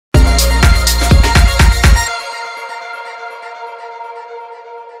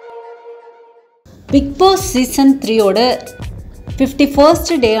Bigg Boss Season 3ஓட 51st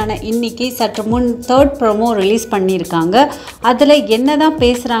டேயான இன்னைக்கு சற்று முன் 3rd ப்ரோமோ ரிலீஸ் பண்ணியிருக்காங்க. அதில் என்ன தான்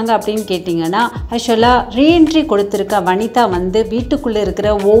பேசுகிறாங்க அப்படின்னு கேட்டிங்கன்னா, ஆக்சுவலாக ரீஎன்ட்ரி கொடுத்துருக்க வனிதா வந்து வீட்டுக்குள்ளே இருக்கிற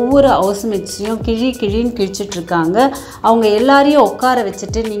ஒவ்வொரு ஹவுஸ்மேட்ஸையும் கிழின்னு கிழிச்சிட்ருக்காங்க. அவங்க எல்லாரையும் உட்கார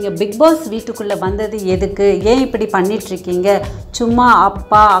வச்சுட்டு, நீங்கள் பிக் பாஸ் வீட்டுக்குள்ளே வந்தது எதுக்கு, ஏன் இப்படி பண்ணிகிட்ருக்கீங்க, சும்மா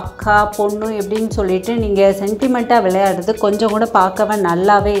அப்பா அக்கா பொண்ணு எப்படின்னு சொல்லிட்டு நீங்கள் சென்டிமெண்ட்டாக விளையாடுறது கொஞ்சம் கூட பார்க்கவே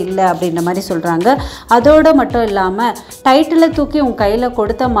நல்லாவே இல்லை அப்படின்ற மாதிரி சொல்கிறாங்க. அதோடு மட்டும் இல்லாமல் டைட்டில் தூக்கி உன் கையில்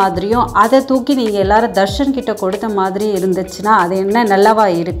கொடுத்த மாதிரியும் அதை தூக்கி நீங்கள் எல்லாரும் தர்ஷன் கிட்ட கொடுத்த மாதிரி இருந்துச்சுன்னா அது என்ன நல்லவா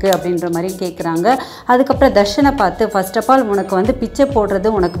இருக்குது அப்படின்ற மாதிரி கேட்குறாங்க. அதுக்கப்புறம் தர்ஷனை பார்த்து ஃபர்ஸ்ட் ஆஃப் ஆல் உனக்கு வந்து பிச்சை போடுறது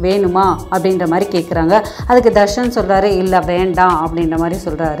உனக்கு வேணுமா அப்படின்ற மாதிரி கேட்குறாங்க. அதுக்கு தர்ஷன் சொல்கிறாரு, இல்லை வேண்டாம் அப்படின்ற மாதிரி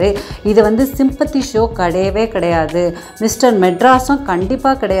சொல்கிறாரு. இது வந்து சிம்பத்தி ஷோ கிடையவே கிடையாது, மிஸ்டர் மெட்ராஸும்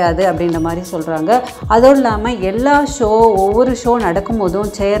கண்டிப்பாக கிடையாது அப்படின்ற மாதிரி சொல்கிறாங்க. அதுவும் இல்லாமல் எல்லா ஒவ்வொரு ஷோ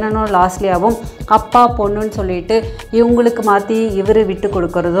நடக்கும்போதும் சேரனும் லாஸ்லியாவும் அப்பா பொண்ணுன்னு சொல்லிட்டு இவங்களுக்கு மாற்றி இவர் விட்டு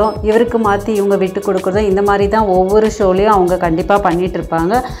கொடுக்குறதும் இவருக்கு மாற்றி இவங்க விட்டு கொடுக்குறதும் இந்த மாதிரி தான் ஒவ்வொரு ஷோலையும் அவங்க கண்டிப்பாக பண்ணிகிட்டு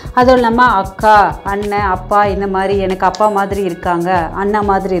இருப்பாங்க. அதுவும் இல்லாமல் அக்கா அண்ணன் அப்பா இந்த மாதிரி எனக்கு அப்பா மாதிரி இருக்காங்க, அண்ணா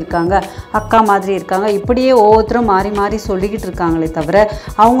மாதிரி இருக்காங்க, அக்கா மாதிரி இருக்காங்க, இப்படியே ஒவ்வொருத்தரும் மாறி மாறி சொல்லிக்கிட்டு இருக்காங்களே தவிர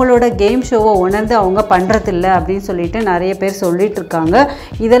அவங்களோட கேம் ஷோவை உணர்ந்து அவங்க பண்ணுறதில்ல அப்படின்னு சொல்லிட்டு நிறைய பேர் சொல்லிட்டு இருக்காங்க.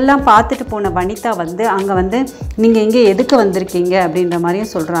 இதெல்லாம் பார்த்துட்டு போன வனிதா வந்து அங்கே வந்து நீங்கள் இங்கே எதுக்கு வந்திருக்கீங்க அப்படின்ற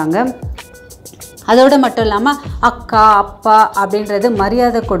மாதிரியும் சொல்கிறாங்க. அதோடு மட்டும் இல்லாமல் அக்கா அப்பா அப்படின்றது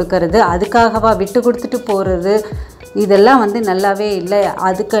மரியாதை கொடுக்கறது, அதுக்காகவா விட்டு கொடுத்துட்டு போகிறது, இதெல்லாம் வந்து நல்லாவே இல்லை.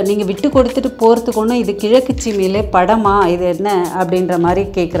 அதுக்கு நீங்கள் விட்டு கொடுத்துட்டு போகிறதுக்கு ஒன்றும் இது கிழக்கு சீமையிலே படமா, இது என்ன அப்படின்ற மாதிரி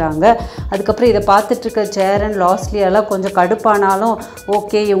கேட்குறாங்க. அதுக்கப்புறம் இதை பார்த்துட்ருக்க சேரன் லாஸ்லியாலாம் கொஞ்சம் கடுப்பானாலும்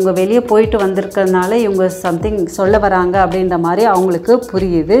ஓகே இவங்க வெளியே போயிட்டு வந்திருக்கிறதுனால இவங்க சம்திங் சொல்ல வராங்க அப்படின்ற மாதிரி அவங்களுக்கு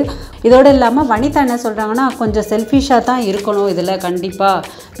புரியுது. இதோடு இல்லாமல் வனிதா என்ன சொல்கிறாங்கன்னா, கொஞ்சம் செல்ஃபிஷாக தான் இருக்கணும், இதில்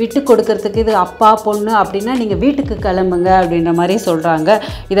கண்டிப்பாக விட்டு கொடுக்கறதுக்கு இது அப்பா பொண்ணு அப்படின்னா நீங்கள் வீட்டுக்கு கிளம்புங்க அப்படின்ற மாதிரி சொல்கிறாங்க.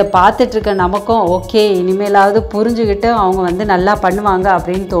 இதை பார்த்துட்ருக்க நமக்கும் ஓகே இனிமேலாவது புரிஞ்சுக்கிட்டு அவங்க வந்து நல்லா பண்ணுவாங்க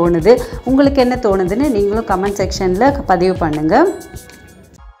அப்படின்னு தோணுது. உங்களுக்கு என்ன தோணுதுன்னு நீங்களும் கமெண்ட் செக்ஷனில் பதிவு பண்ணுங்கள்.